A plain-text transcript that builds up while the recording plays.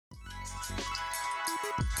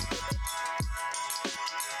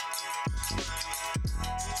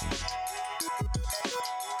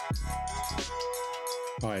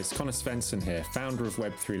Hi, it's Connor Svensson here, founder of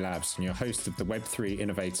Web3 Labs and your host of the Web3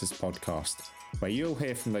 Innovators podcast, where you'll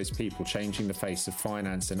hear from those people changing the face of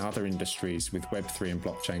finance and other industries with Web3 and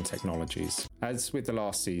blockchain technologies. As with the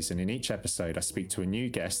last season, in each episode I speak to a new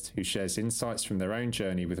guest who shares insights from their own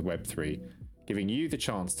journey with Web3, giving you the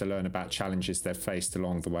chance to learn about challenges they've faced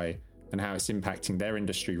along the way and how it's impacting their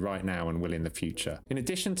industry right now and will in the future. In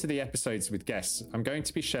addition to the episodes with guests, I'm going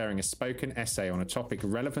to be sharing a spoken essay on a topic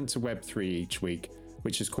relevant to Web3 each week,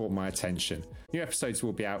 which has caught my attention. New episodes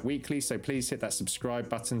will be out weekly, so please hit that subscribe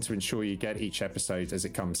button to ensure you get each episode as it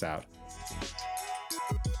comes out.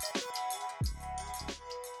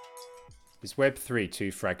 Is Web3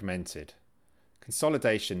 too fragmented?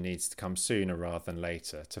 Consolidation needs to come sooner rather than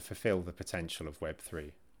later to fulfill the potential of Web3.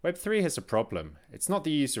 Web3 has a problem. It's not the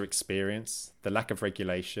user experience, the lack of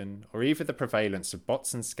regulation, or even the prevalence of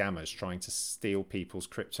bots and scammers trying to steal people's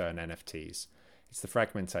crypto and NFTs. It's the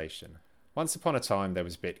fragmentation. Once upon a time there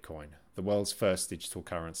was Bitcoin, the world's first digital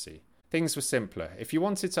currency. Things were simpler. If you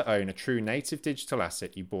wanted to own a true native digital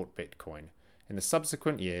asset, you bought Bitcoin. In the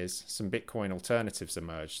subsequent years, some Bitcoin alternatives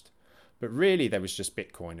emerged. But really there was just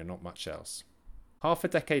Bitcoin and not much else. Half a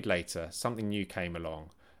decade later, something new came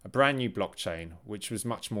along. A brand new blockchain, which was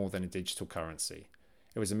much more than a digital currency.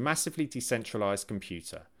 It was a massively decentralized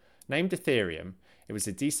computer. Named Ethereum, it was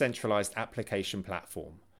a decentralized application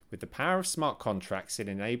platform. With the power of smart contracts, it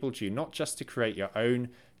enabled you not just to create your own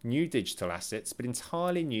new digital assets, but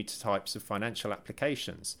entirely new types of financial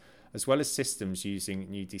applications, as well as systems using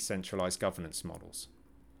new decentralized governance models.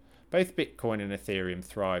 Both Bitcoin and Ethereum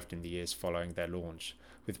thrived in the years following their launch,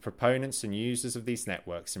 with proponents and users of these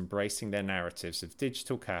networks embracing their narratives of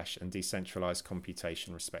digital cash and decentralized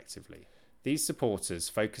computation respectively. These supporters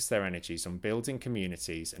focused their energies on building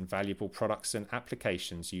communities and valuable products and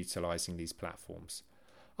applications utilizing these platforms.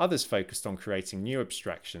 Others focused on creating new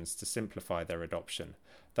abstractions to simplify their adoption,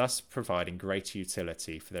 thus providing greater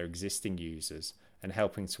utility for their existing users and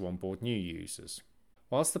helping to onboard new users.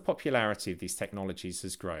 Whilst the popularity of these technologies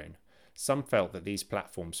has grown, some felt that these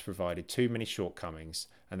platforms provided too many shortcomings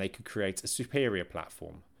and they could create a superior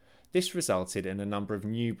platform. This resulted in a number of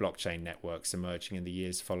new blockchain networks emerging in the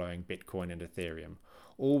years following Bitcoin and Ethereum,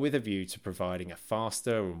 all with a view to providing a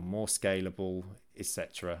faster or more scalable,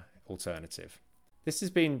 etc. alternative. This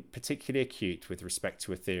has been particularly acute with respect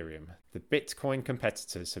to Ethereum. The Bitcoin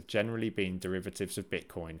competitors have generally been derivatives of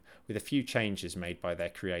Bitcoin, with a few changes made by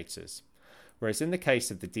their creators. Whereas in the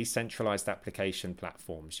case of the decentralized application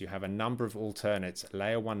platforms, you have a number of alternate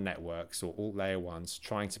layer 1 networks or alt layer 1s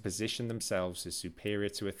trying to position themselves as superior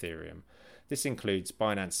to Ethereum. This includes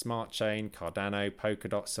Binance Smart Chain, Cardano,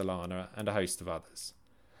 Polkadot, Solana, and a host of others.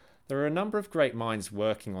 There are a number of great minds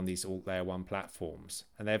working on these alt layer 1 platforms,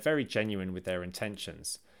 and they're very genuine with their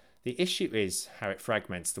intentions. The issue is how it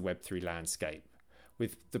fragments the Web3 landscape,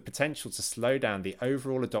 with the potential to slow down the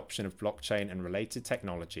overall adoption of blockchain and related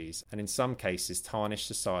technologies, and in some cases tarnish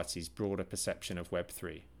society's broader perception of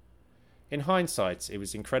Web3. In hindsight, it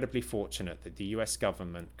was incredibly fortunate that the US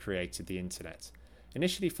government created the internet,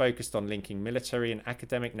 initially focused on linking military and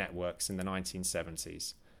academic networks in the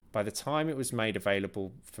 1970s. By the time it was made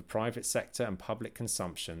available for private sector and public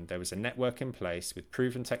consumption, there was a network in place with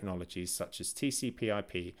proven technologies such as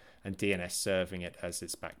TCP/IP and DNS serving it as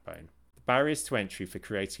its backbone. The barriers to entry for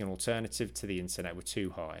creating an alternative to the internet were too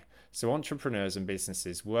high, so entrepreneurs and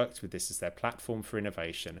businesses worked with this as their platform for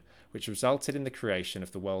innovation, which resulted in the creation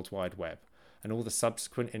of the World Wide Web and all the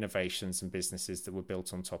subsequent innovations and businesses that were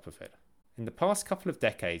built on top of it. In the past couple of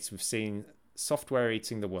decades, we've seen software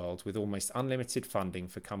eating the world with almost unlimited funding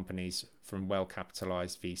for companies from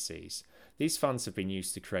well-capitalized VCs. These funds have been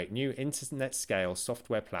used to create new internet-scale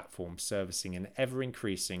software platforms servicing an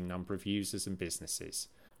ever-increasing number of users and businesses.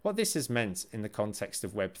 What this has meant in the context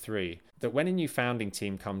of Web3, that when a new founding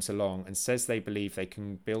team comes along and says they believe they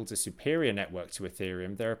can build a superior network to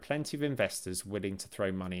Ethereum, there are plenty of investors willing to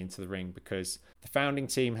throw money into the ring because the founding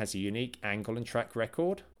team has a unique angle and track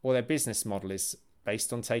record, or their business model is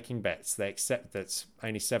based on taking bets. They accept that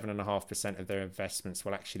only 7.5% of their investments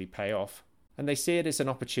will actually pay off, and they see it as an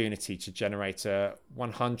opportunity to generate a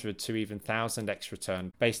 100 to even 1,000x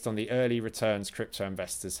return based on the early returns crypto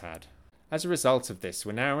investors had. As a result of this,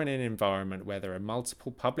 we're now in an environment where there are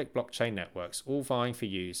multiple public blockchain networks all vying for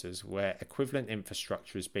users, where equivalent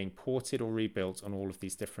infrastructure is being ported or rebuilt on all of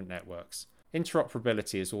these different networks.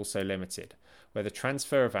 Interoperability is also limited, where the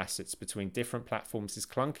transfer of assets between different platforms is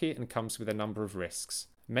clunky and comes with a number of risks.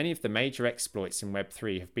 Many of the major exploits in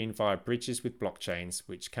Web3 have been via bridges with blockchains,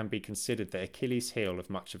 which can be considered the Achilles heel of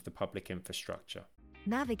much of the public infrastructure.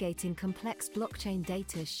 Navigating complex blockchain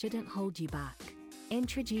data shouldn't hold you back.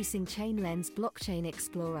 Introducing ChainLens Blockchain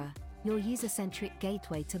Explorer, your user-centric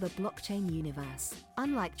gateway to the blockchain universe.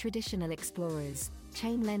 Unlike traditional explorers,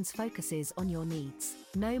 ChainLens focuses on your needs.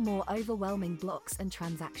 No more overwhelming blocks and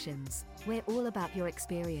transactions. We're all about your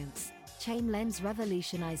experience. ChainLens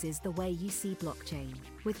revolutionizes the way you see blockchain.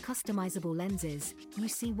 With customizable lenses, you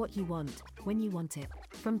see what you want, when you want it.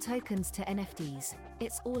 From tokens to NFTs,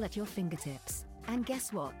 it's all at your fingertips. And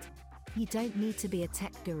guess what? You don't need to be a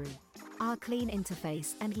tech guru. Our clean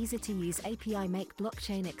interface and easy-to-use API make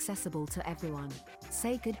blockchain accessible to everyone.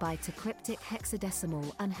 Say goodbye to cryptic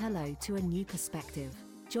hexadecimal and hello to a new perspective.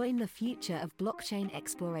 Join the future of blockchain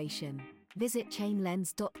exploration. Visit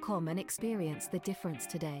chainlens.com and experience the difference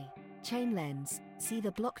today. ChainLens, see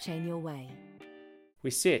the blockchain your way.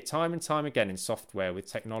 We see it time and time again in software,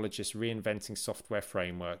 with technologists reinventing software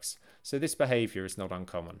frameworks, so this behaviour is not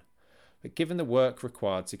uncommon. But given the work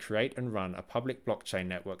required to create and run a public blockchain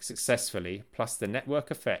network successfully, plus the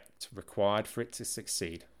network effect required for it to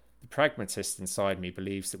succeed, the pragmatist inside me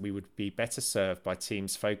believes that we would be better served by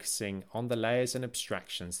teams focusing on the layers and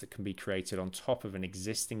abstractions that can be created on top of an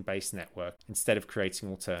existing base network instead of creating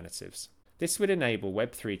alternatives. This would enable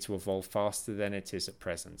Web3 to evolve faster than it is at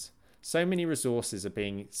present. So many resources are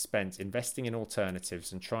being spent investing in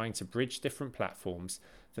alternatives and trying to bridge different platforms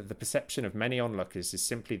that the perception of many onlookers is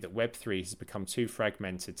simply that Web3 has become too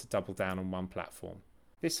fragmented to double down on one platform.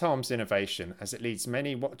 This harms innovation, as it leads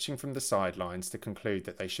many watching from the sidelines to conclude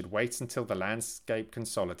that they should wait until the landscape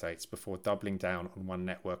consolidates before doubling down on one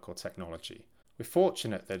network or technology. We're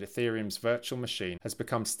fortunate that Ethereum's virtual machine has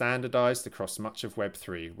become standardized across much of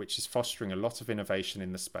Web3, which is fostering a lot of innovation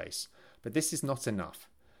in the space. But this is not enough.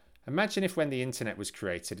 Imagine if when the internet was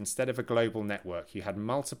created, instead of a global network, you had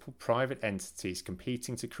multiple private entities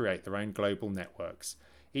competing to create their own global networks,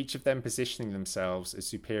 each of them positioning themselves as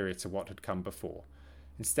superior to what had come before.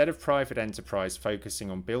 Instead of private enterprise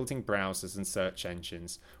focusing on building browsers and search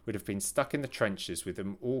engines, would have been stuck in the trenches with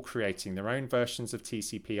them all creating their own versions of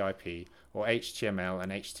TCP/IP or HTML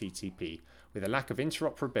and HTTP, with a lack of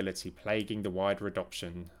interoperability plaguing the wider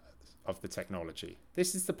adoption of the technology.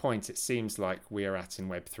 This is the point it seems like we are at in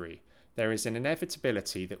Web3. There is an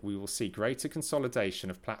inevitability that we will see greater consolidation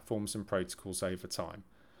of platforms and protocols over time.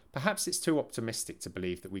 Perhaps it's too optimistic to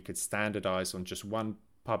believe that we could standardize on just one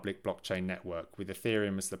public blockchain network, with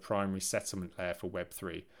Ethereum as the primary settlement layer for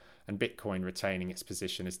Web3 and Bitcoin retaining its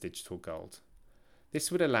position as digital gold.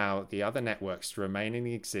 This would allow the other networks to remain in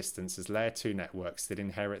existence as layer 2 networks that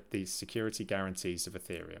inherit the security guarantees of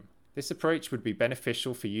Ethereum. This approach would be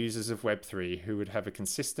beneficial for users of Web3 who would have a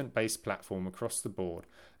consistent base platform across the board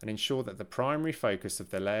and ensure that the primary focus of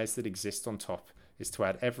the layers that exist on top is to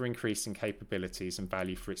add ever-increasing capabilities and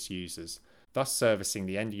value for its users, thus servicing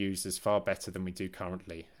the end users far better than we do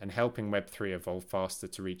currently and helping Web3 evolve faster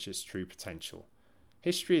to reach its true potential.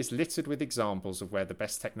 History is littered with examples of where the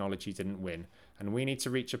best technology didn't win, and we need to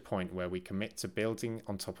reach a point where we commit to building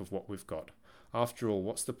on top of what we've got. After all,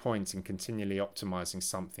 what's the point in continually optimizing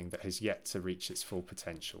something that has yet to reach its full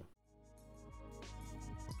potential?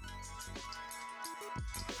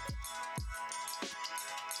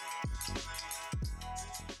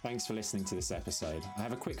 Thanks for listening to this episode. I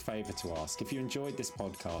have a quick favour to ask. If you enjoyed this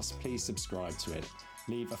podcast, please subscribe to it.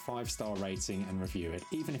 Leave a 5-star rating and review it.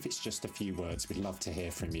 Even if it's just a few words, we'd love to hear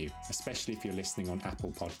from you, especially if you're listening on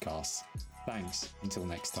Apple Podcasts. Thanks. Until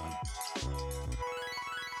next time.